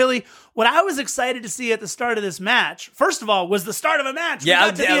revolution. Philly, what I was excited to see at the start of this match, first of all, was the start of a match.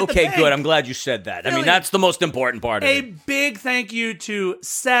 Yeah, okay, good. I'm glad you said that. Philly, that's the most important part of it. A big thank you to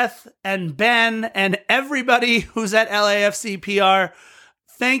Seth and Ben and everybody who's at LAFC PR.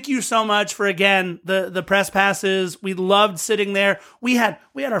 Thank you so much for, again, the press passes. We loved sitting there. We had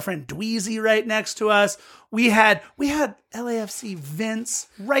our friend Dweezy right next to us. We had LAFC Vince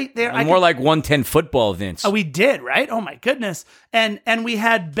right there. More like 110 football Vince. Oh, we did, right? Oh my goodness. And we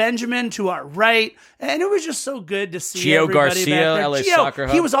had Benjamin to our right. And it was just so good to see Gio everybody Garcia, back there. LA Gio, Soccer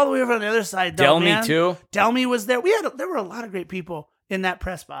Hub. he was all the way over on the other side, though, Delmy man. too. Delmy was there. There were a lot of great people in that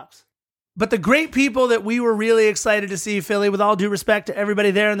press box. But the great people that we were really excited to see, Philly, with all due respect to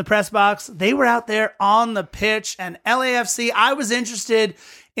everybody there in the press box, they were out there on the pitch. And LAFC, I was interested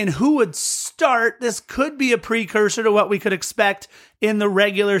in who would start. This could be a precursor to what we could expect in the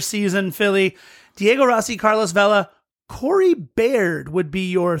regular season, Philly. Diego Rossi, Carlos Vela, Corey Baird would be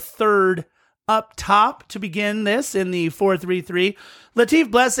your third up top to begin this in the 4-3-3.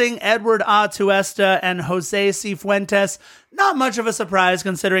 Latif Blessing, Edward Atuesta, and Jose Cifuentes. Not much of a surprise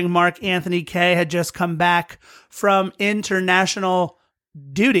considering Mark Anthony Kaye had just come back from international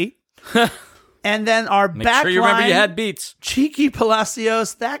duty. And then our back sure you remember you had beats. Cheeky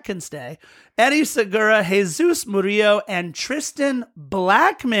Palacios, that can stay. Eddie Segura, Jesus Murillo, and Tristan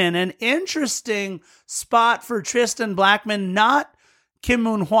Blackman. An interesting spot for Tristan Blackman, not Kim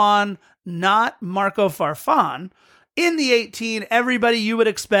Moon Hwan, not Marco Farfan. In the 18, everybody you would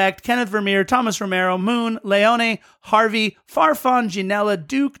expect: Kenneth Vermeer, Thomas Romero, Moon, Leone, Harvey, Farfan, Ginella,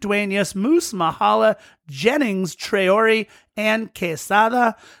 Duke, Duenas, Moose, Mahala, Jennings, Traore, and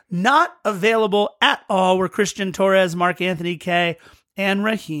Quesada. Not available at all were Christian Torres, Mark Anthony Kaye, and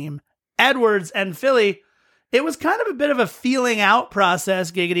Raheem Edwards. And Philly, it was kind of a bit of a feeling out process,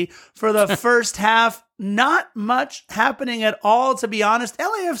 Giggity, for the first half. Not much happening at all, to be honest.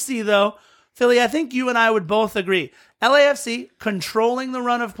 LAFC, though, Philly, I think you and I would both agree. LAFC, controlling the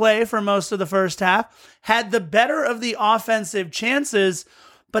run of play for most of the first half, had the better of the offensive chances,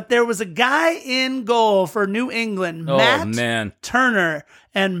 but there was a guy in goal for New England, Matt Turner,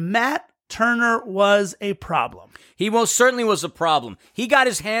 and Matt Turner was a problem. He most certainly was a problem. He got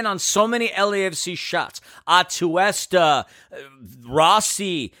his hand on so many LAFC shots. Atuesta,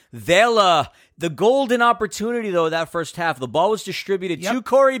 Rossi, Vela. The golden opportunity, though, that first half, the ball was distributed to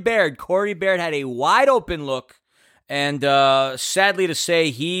Corey Baird. Corey Baird had a wide open look, and sadly to say,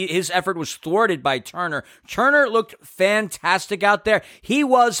 his effort was thwarted by Turner. Turner looked fantastic out there. He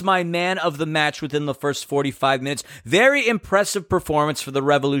was my man of the match within the first 45 minutes. Very impressive performance for the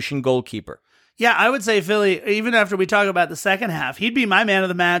Revolution goalkeeper. Yeah, I would say, Philly, even after we talk about the second half, he'd be my man of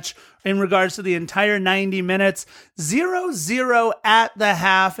the match in regards to the entire 90 minutes. 0-0 at the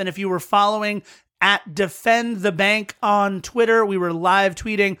half. And if you were following at Defend the Bank on Twitter, we were live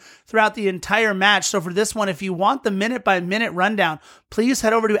tweeting throughout the entire match. So for this one, if you want the minute-by-minute rundown, please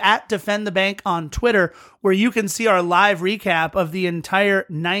head over to at Defend the Bank on Twitter, where you can see our live recap of the entire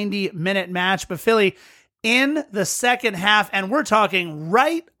 90-minute match. But Philly, in the second half, and we're talking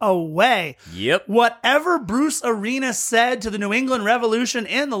right away. Yep. Whatever Bruce Arenas said to the New England Revolution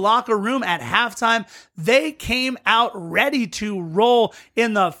in the locker room at halftime, they came out ready to roll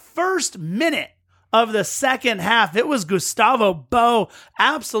in the first minute of the second half. It was Gustavo Bo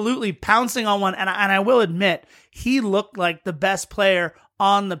absolutely pouncing on one, and I will admit, he looked like the best player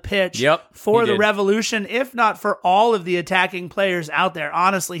on the pitch he for the did. Revolution, if not for all of the attacking players out there.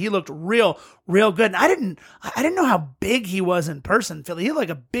 Honestly, he looked real good. And I didn't know how big he was in person, Philly. He looked like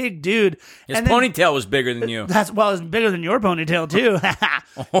a big dude. His ponytail was bigger than you. It's bigger than your ponytail too.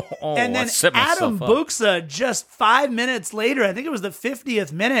 And then Adam Buksa, just 5 minutes later, I think it was the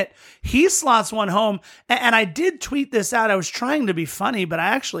 50th minute, he slots one home. And I did tweet this out. I was trying to be funny, but I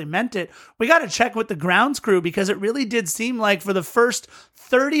actually meant it. We got to check with the grounds crew, because it really did seem like for the first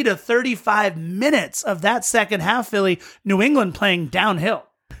 30 to 35 minutes of that second half, Philly, New England playing downhill.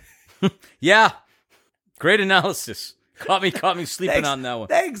 Yeah. Great analysis. Caught me sleeping on that one.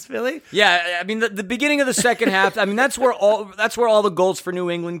 Thanks, Philly. Yeah, I mean the beginning of the second half. I mean that's where all the goals for New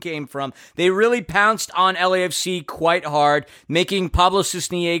England came from. They really pounced on LAFC quite hard, making Pablo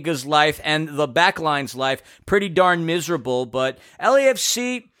Cisniega's life and the backline's life pretty darn miserable. But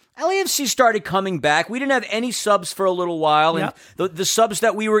LAFC started coming back. We didn't have any subs for a little while, and the subs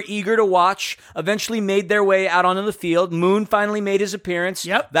that we were eager to watch eventually made their way out onto the field. Moon finally made his appearance.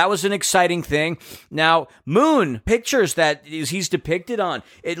 That was an exciting thing. Now, Moon, pictures that he's depicted on,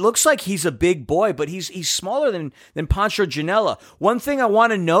 it looks like he's a big boy, but he's smaller than Pancho Ginella. One thing I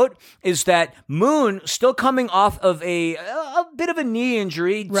want to note is that Moon, still coming off of a bit of a knee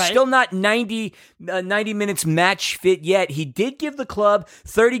injury, still not 90 minutes match fit yet. He did give the club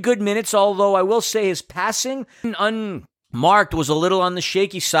 30 good minutes, although I will say his passing unmarked was a little on the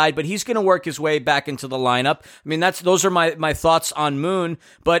shaky side, but he's going to work his way back into the lineup. I mean, those are my thoughts on Moon.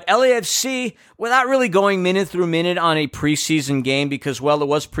 But LAFC, without really going minute through minute on a preseason game, because, well, it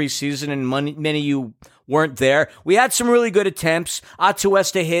was preseason and many of you weren't there. We had some really good attempts.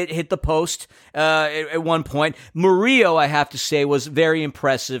 Atuesta hit the post at one point. Murillo, I have to say, was very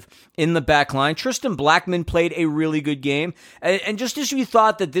impressive in the back line. Tristan Blackman played a really good game. And just as we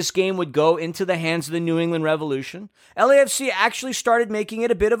thought that this game would go into the hands of the New England Revolution, LAFC actually started making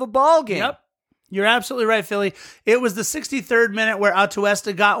it a bit of a ball game. Yep. You're absolutely right, Philly. It was the 63rd minute where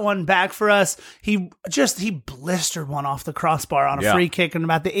Atuesta got one back for us. He blistered one off the crossbar on a free kick in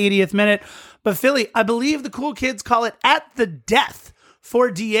about the 80th minute. But Philly, I believe the cool kids call it at the death for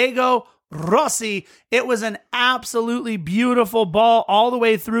Diego Rossi. It was an absolutely beautiful ball all the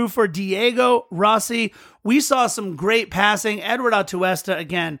way through for Diego Rossi. We saw some great passing. Edward Atuesta,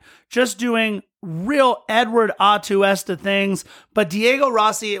 again, just doing real Edward Atuesta things. But Diego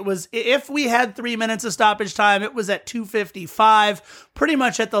Rossi, it was, if we had 3 minutes of stoppage time, it was at 2:55, pretty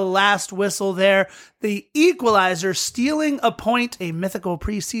much at the last whistle there. The equalizer, stealing a point, a mythical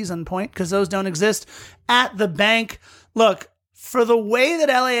preseason point, because those don't exist, at the bank. Look, for the way that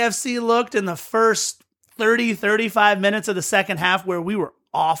LAFC looked in the first 30, 35 minutes of the second half, where we were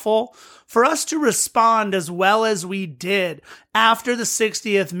awful, for us to respond as well as we did after the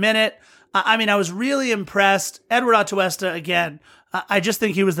 60th minute, I mean, I was really impressed. Edward Atuesta, again, I just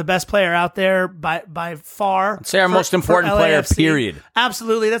think he was the best player out there by far. I'd say our most important player, period.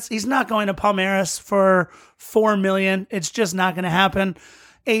 Absolutely. He's not going to Palmeiras for $4 million. It's just not going to happen.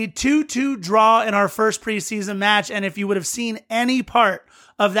 A 2-2 draw in our first preseason match, and if you would have seen any part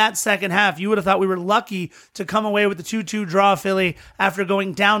of that second half, you would have thought we were lucky to come away with the 2-2 draw, Philly, after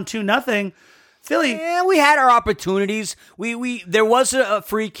going down 2-0. Philly. Yeah, we had our opportunities. There was a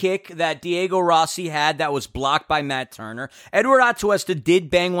free kick that Diego Rossi had that was blocked by Matt Turner. Edward Atuesta did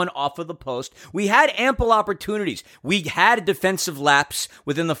bang one off of the post. We had ample opportunities. We had a defensive lapse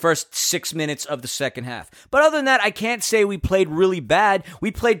within the first 6 minutes of the second half. But other than that, I can't say we played really bad. We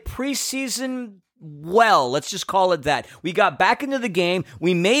played preseason well, let's just call it that. We got back into the game.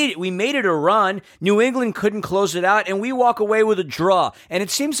 We made it a run. New England couldn't close it out, and we walk away with a draw. And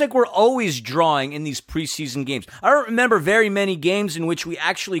it seems like we're always drawing in these preseason games. I don't remember very many games in which we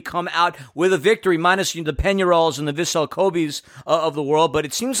actually come out with a victory, minus the Peñarols and the Vissel Kobes of the world, but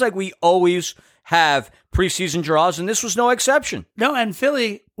it seems like we always have preseason draws, and this was no exception. No, and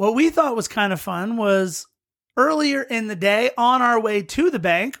Philly, what we thought was kind of fun was earlier in the day, on our way to the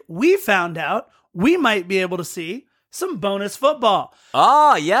bank, we found out we might be able to see some bonus football.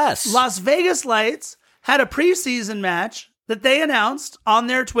 Ah, yes. Las Vegas Lights had a preseason match that they announced on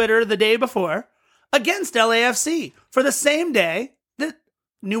their Twitter the day before against LAFC for the same day that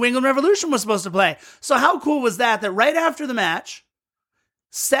New England Revolution was supposed to play. So how cool was that right after the match,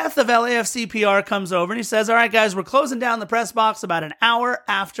 Seth of LAFC PR comes over and he says, all right, guys, we're closing down the press box about an hour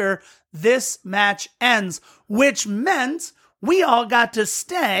after this match ends, which meant we all got to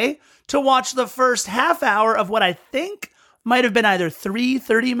stay to watch the first half hour of what I think might have been either 3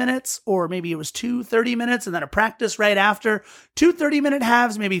 30-minutes or maybe it was 2 30-minutes and then a practice right after. 2 30-minute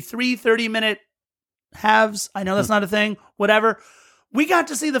halves, maybe 3 30-minute halves. I know that's not a thing, whatever. we got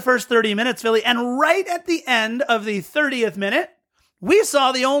to see the first 30 minutes, Philly, and right at the end of the 30th minute, we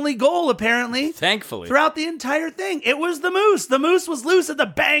saw the only goal, apparently. Thankfully. Throughout the entire thing. It was the Moose. The Moose was loose at the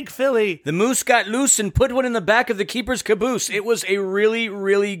bank, Philly. The Moose got loose and put one in the back of the keeper's caboose. It was a really,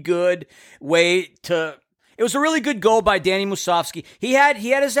 really good way to... It was a really good goal by Danny Musovski. He had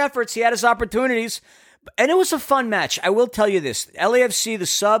his efforts. He had his opportunities. And it was a fun match. I will tell you this. LAFC, the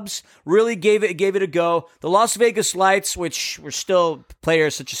subs, really gave it a go. The Las Vegas Lights, which were still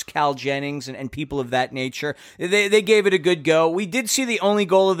players such as Cal Jennings and people of that nature, they gave it a good go. We did see the only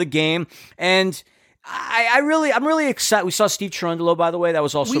goal of the game, and I'm really excited. We saw Steve Cherundolo, by the way. That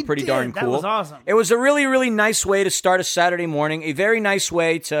was also pretty darn cool. That was awesome. It was a really, really nice way to start a Saturday morning, a very nice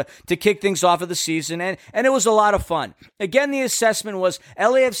way to kick things off of the season, and it was a lot of fun. Again, the assessment was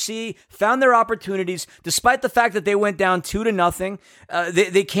LAFC found their opportunities, despite the fact that they went down 2-0.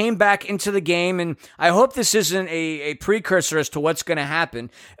 They came back into the game, and I hope this isn't a precursor as to what's going to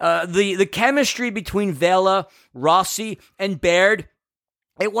happen. The chemistry between Vela, Rossi, and Baird,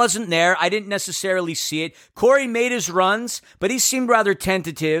 it wasn't there. I didn't necessarily see it. Corey made his runs, but he seemed rather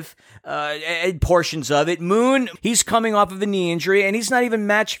tentative at portions of it. Moon, he's coming off of a knee injury, and he's not even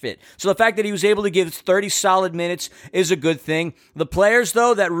match fit. So the fact that he was able to give 30 solid minutes is a good thing. The players,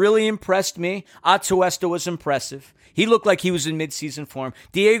 though, that really impressed me, Atuesta was impressive. He looked like he was in midseason form.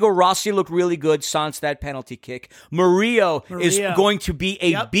 Diego Rossi looked really good, sans that penalty kick. Murillo is going to be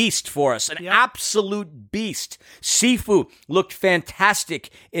a beast for us, an absolute beast. Sifu looked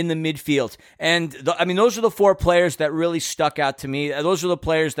fantastic in the midfield. And, those are the four players that really stuck out to me. Those are the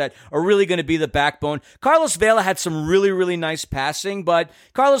players that are really going to be the backbone. Carlos Vela had some really, really nice passing, but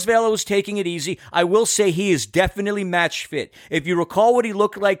Carlos Vela was taking it easy. I will say he is definitely match fit. If you recall what he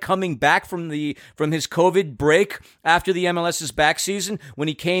looked like coming back from his COVID break, after the MLS's back season, when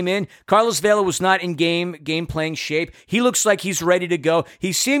he came in, Carlos Vela was not in game playing shape. He looks like he's ready to go.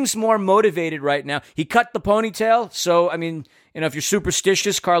 He seems more motivated right now. He cut the ponytail, so if you're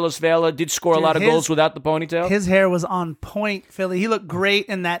superstitious, Carlos Vela did score a lot of goals without the ponytail. His hair was on point, Philly. He looked great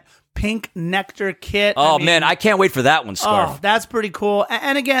in that pink nectar kit. Oh, man, I can't wait for that one, Scarf. Oh, that's pretty cool.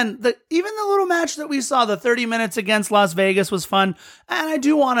 And again, even the little match that we saw, the 30 minutes against Las Vegas, was fun. And I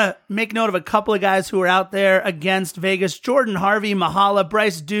do want to make note of a couple of guys who are out there against Vegas. Jordan Harvey, Mahala,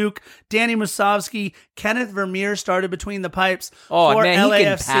 Bryce Duke, Danny Musovski, Kenneth Vermeer started between the pipes for LAFC. He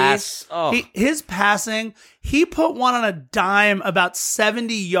can pass. Oh. His passing, he put one on a dime about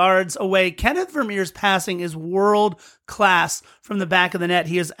 70 yards away. Kenneth Vermeer's passing is world class from the back of the net.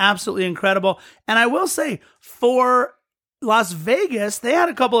 He is absolutely incredible. And I will say, for Las Vegas, they had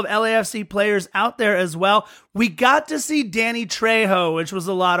a couple of LAFC players out there as well. We got to see Danny Trejo, which was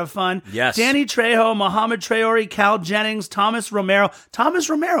a lot of fun. Yes. Danny Trejo, Mohamed Traore, Cal Jennings, Thomas Romero. Thomas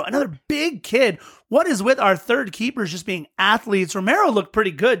Romero, another big kid. What is with our third keepers just being athletes? Romero looked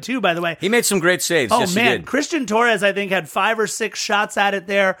pretty good too, by the way. He made some great saves. Oh, yes, man. He did. Christian Torres, I think, had 5 or 6 shots at it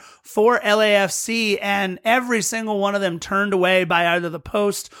there for LAFC, and every single one of them turned away by either the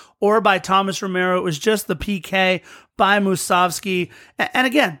post or by Thomas Romero. It was just the PK by Musovski. And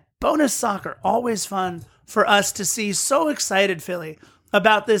again, bonus soccer, always fun for us to see. So excited, Philly,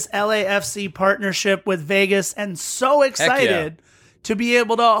 about this LAFC partnership with Vegas, and so excited to be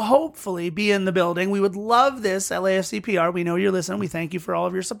able to hopefully be in the building. We would love this, LAFC PR. We know you're listening. We thank you for all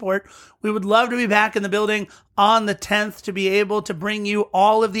of your support. We would love to be back in the building on the 10th to be able to bring you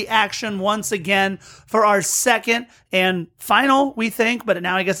all of the action once again for our second and final, we think, but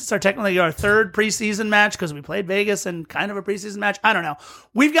now I guess it's technically our third preseason match because we played Vegas and kind of a preseason match. I don't know.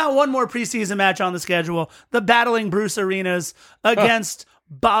 We've got one more preseason match on the schedule. The Battling Bruce Arenas against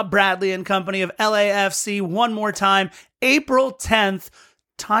Bob Bradley and company of LAFC one more time, April 10th.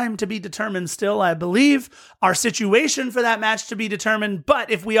 Time to be determined still, I believe. Our situation for that match to be determined. But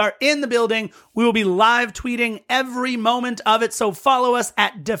if we are in the building, we will be live tweeting every moment of it. So follow us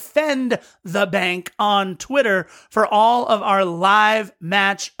at Defend the Bank on Twitter for all of our live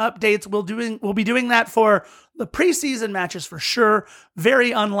match updates. We'll be doing that for the preseason matches for sure.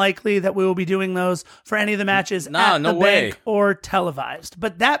 Very unlikely that we will be doing those for any of the matches at the bank or televised.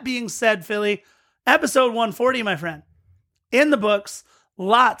 But that being said, Philly, episode 140, my friend, in the books.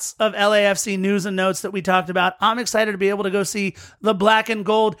 Lots of LAFC news and notes that we talked about. I'm excited to be able to go see the Black and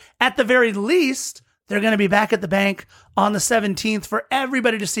Gold. At the very least, they're going to be back at the bank on the 17th for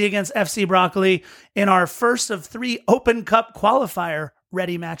everybody to see against FC Broccoli in our first of 3 Open Cup qualifier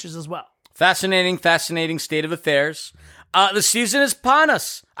ready matches as well. Fascinating state of affairs. The season is upon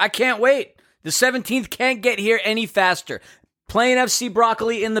us. I can't wait. The 17th can't get here any faster. playing FC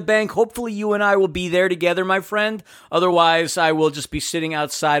Broccoli in the bank. Hopefully you and I will be there together, my friend. Otherwise, I will just be sitting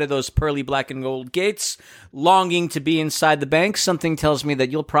outside of those pearly black and gold gates, longing to be inside the bank. Something tells me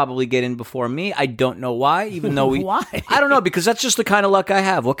that you'll probably get in before me. I don't know why, even though Why? I don't know, because that's just the kind of luck I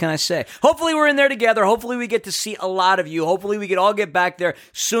have. What can I say? Hopefully we're in there together. Hopefully we get to see a lot of you. Hopefully we could all get back there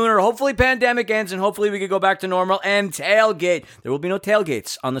sooner. Hopefully pandemic ends, and hopefully we could go back to normal and tailgate. There will be no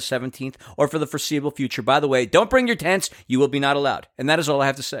tailgates on the 17th or for the foreseeable future. By the way, don't bring your tents. You will be not allowed. And that is all I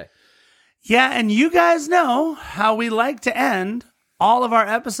have to say. Yeah, and you guys know how we like to end all of our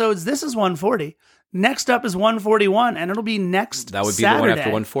episodes. This is 140. Next up is 141, and it'll be next Saturday. That would be the one after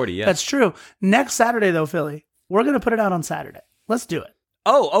 140, yeah. That's true. Next Saturday, though, Philly, we're going to put it out on Saturday. Let's do it.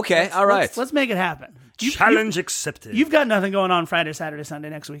 Oh, okay. All right. Let's make it happen. Challenge accepted. You've got nothing going on Friday, Saturday, Sunday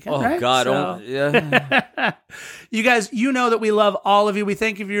next weekend, Oh, right? God. So- Yeah. You guys, you know that we love all of you. We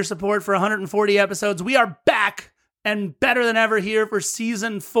thank you for your support for 140 episodes. We are back and better than ever here for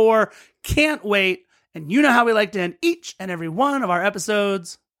season 4. Can't wait. And you know how we like to end each and every one of our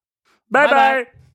episodes. Bye-bye.